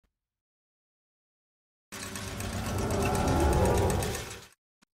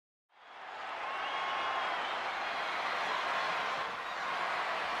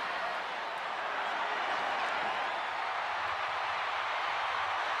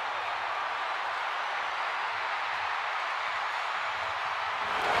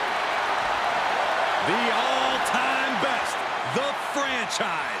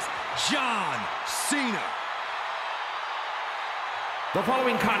franchise, John Cena. The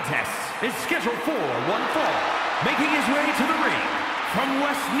following contest is scheduled for one fall. Making his way to the ring from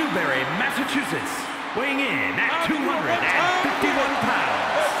West Newbury, Massachusetts, weighing in at 251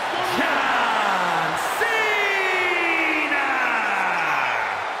 pounds, John Cena!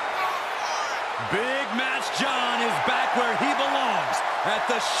 Big Match John is back where he belongs, at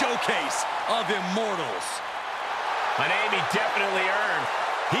the showcase of immortals. A name he definitely earned.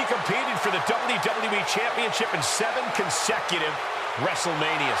 He competed for the WWE Championship in 7 consecutive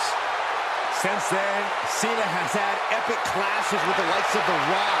WrestleManias. Since then, Cena has had epic clashes with the likes of The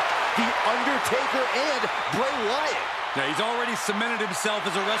Rock, The Undertaker, and Bray Wyatt. Now, he's already cemented himself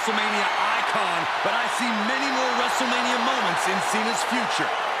as a WrestleMania icon, but I see many more WrestleMania moments in Cena's future.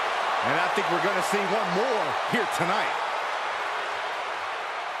 And I think we're going to see one more here tonight.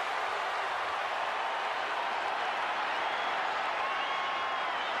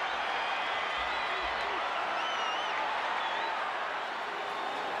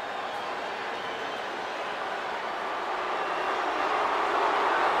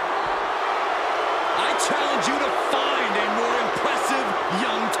 Challenge you to find a more impressive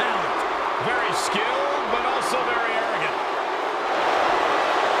young talent. Very skilled, but also very arrogant.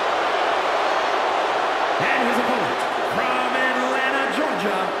 And his opponent, from Atlanta,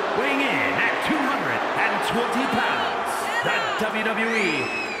 Georgia, weighing in at 220 pounds, the WWE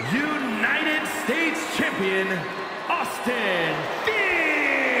United States Champion, Austin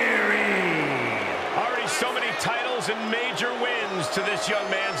Theory. Already so many titles and major wins to this young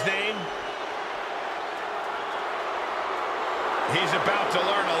man's name. He's about to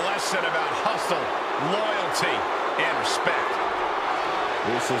learn a lesson about hustle, loyalty, and respect.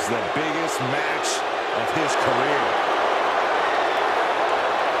 This is the biggest match of his career.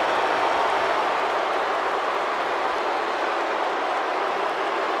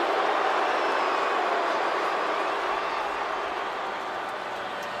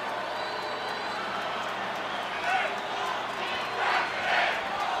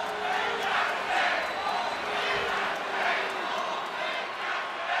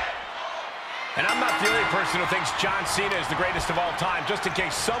 And I'm not the only person who thinks John Cena is the greatest of all time, just in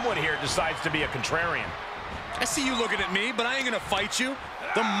case someone here decides to be a contrarian. I see you looking at me, but I ain't gonna fight you.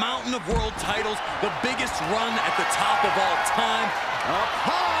 The mountain of world titles, the biggest run at the top of all time. Up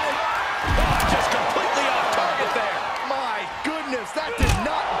high. Oh, just completely off target there. My goodness, that did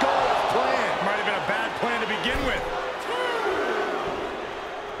not go as planned. Might have been a bad plan to begin with.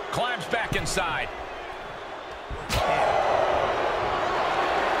 Climbs back inside.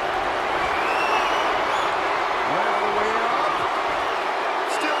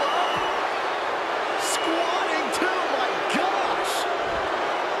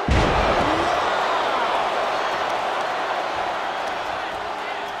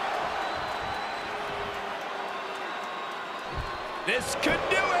 This could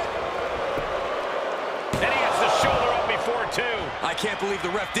do it. And he gets the shoulder up before 2. I can't believe the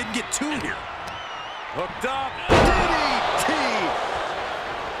ref didn't get 2 here. Hooked up. DDT.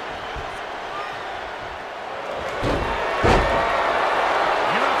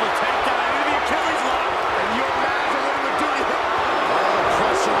 Beautiful takedown into the Achilles lock. And you imagine what it would do to him. Oh,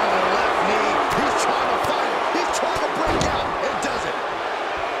 pressure on the left knee. He's trying to fight it. He's trying to break out. And does it.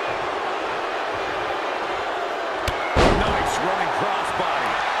 Running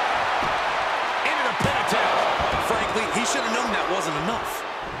crossbody. Into the ponytail. Frankly, he should have known that wasn't enough.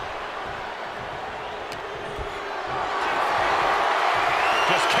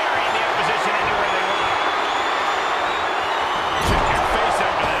 Just carrying the opposition into where they want. Check your face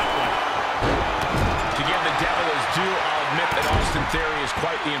after that one. To give the devil his due, I'll admit that Austin Theory is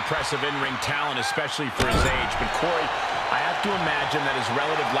quite the impressive in-ring talent, especially for his age. But Corey, I have to imagine that his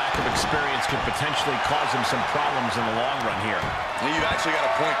relative lack of experience could potentially cause him some problems in the long run here. You've actually got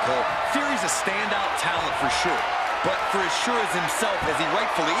a point, Cole. Theory's a standout talent for sure. But for as sure as himself as he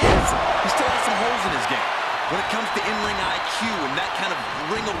rightfully is, he still has some holes in his game. When it comes to in-ring IQ and that kind of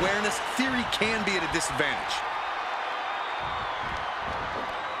ring awareness, Theory can be at a disadvantage.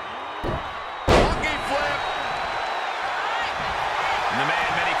 Monkey flip. And the man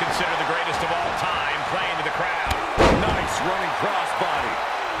many consider the greatest of all time playing to the crowd. Nice running crossbody.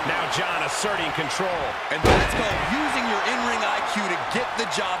 Now John asserting control. And that's called using your in-ring IQ to get the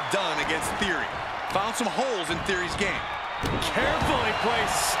job done against Theory. Found some holes in Theory's game. Carefully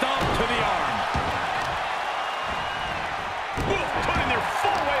placed stomp to the arm. Putting their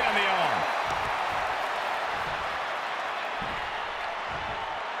full weight on the arm.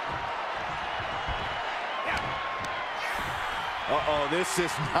 Uh-oh, this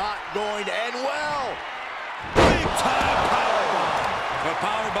is not going to end well. Big time powerbomb. The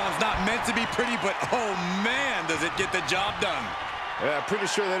powerbomb's not meant to be pretty, but oh man, does it get the job done. Yeah, I'm pretty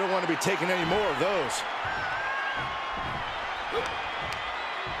sure they don't want to be taking any more of those. With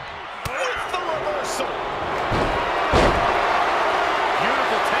the reversal.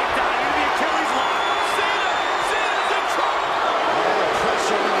 Beautiful takedown into the Achilles lock. Cena's in trouble.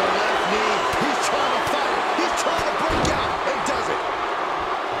 Pressure on the left knee. He's trying to fight it. He's trying to break out, and does it.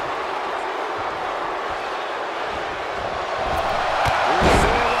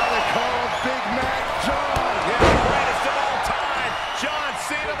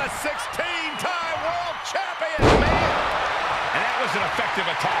 The 16-time world champion, man! And that was an effective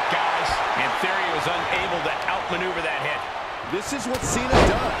attack, guys. In theory, he was unable to outmaneuver that hit. This is what Cena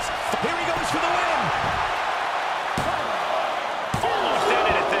does. Here he goes for the win! Almost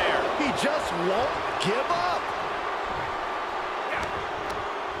ended it there. He just won't give up.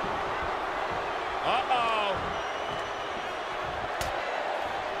 Uh-oh.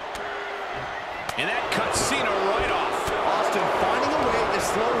 And that cuts Cena right off. Austin finding a way to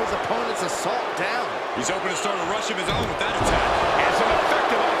slow his opponent's assault down. He's hoping to start a rush of his own with that attack. And some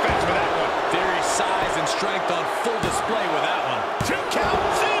effective offense with that one. Theory's size and strength on full display with that one. 2 count.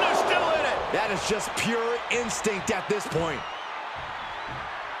 Cena's still in it. That is just pure instinct at this point.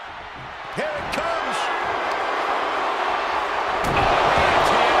 Here it comes.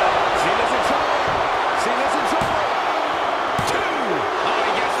 Cena's in trouble. Cena's in trouble. 2. Oh,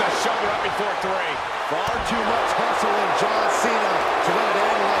 he gets the shoulder up before 3. Far too much hustle in John Cena to let it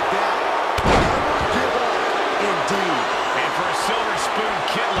end like that. Never give up, indeed. And for a silver spoon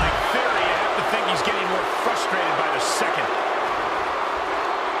kid like Theory, I have to think he's getting more frustrated by the second.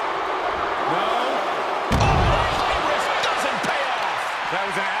 No. Oh, high risk doesn't pay off. That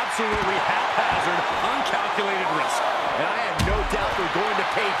was an absolutely haphazard, uncalculated risk. And I have no doubt they're going to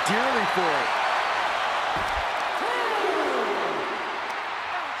pay dearly for it.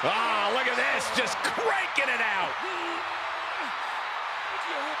 Ah, look at this, just cranking it out.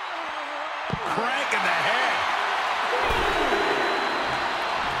 Cranking the head.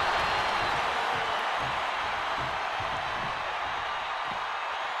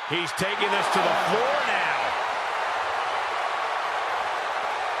 He's taking this to the floor now.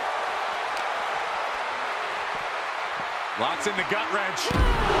 Locks in the gut wrench.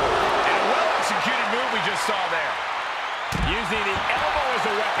 And a well-executed move we just saw there. Using the elbow as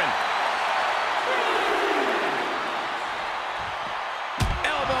a weapon.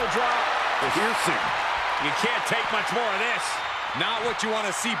 Elbow drop. Here soon. You can't take much more of this. Not what you want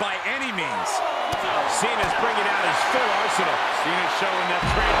to see by any means. Cena's bringing out his full arsenal. Cena's showing that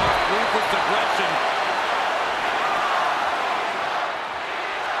trademark ruthless aggression.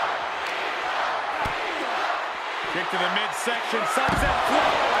 Kick to the midsection, sunset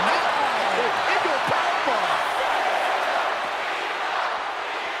flip. Into a powerbomb.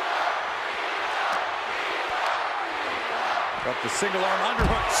 Up the single arm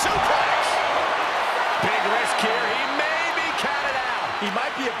underhook. Suplex. Big risk here. He may be counted out. He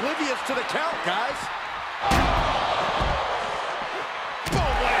might be oblivious to the count, guys. Boom,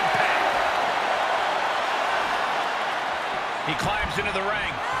 what impact. He climbs into the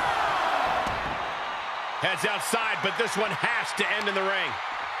ring. Heads outside, but this one has to end in the ring.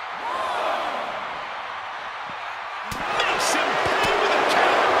 Makes him pay with a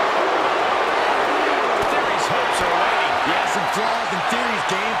count. Theory's hopes are waiting. Yeah, some flaws in Theory's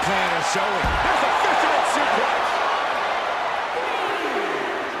game plan are showing. There's a fisherman suplex.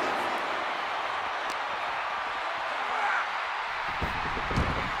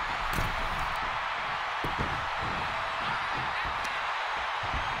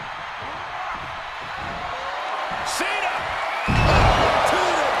 Cena!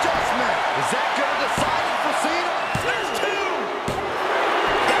 Attitude adjustment. Is that going to decide it for Cena? There's 2!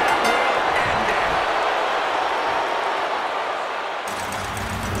 That will end it.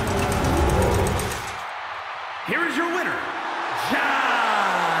 Here is your winner,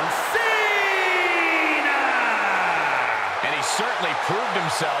 John Cena! And he certainly proved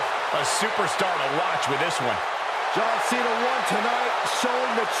himself a superstar to watch with this one. John Cena won tonight,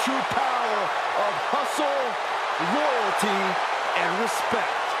 showing the true power of hustle, loyalty, and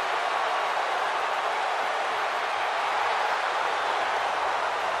respect.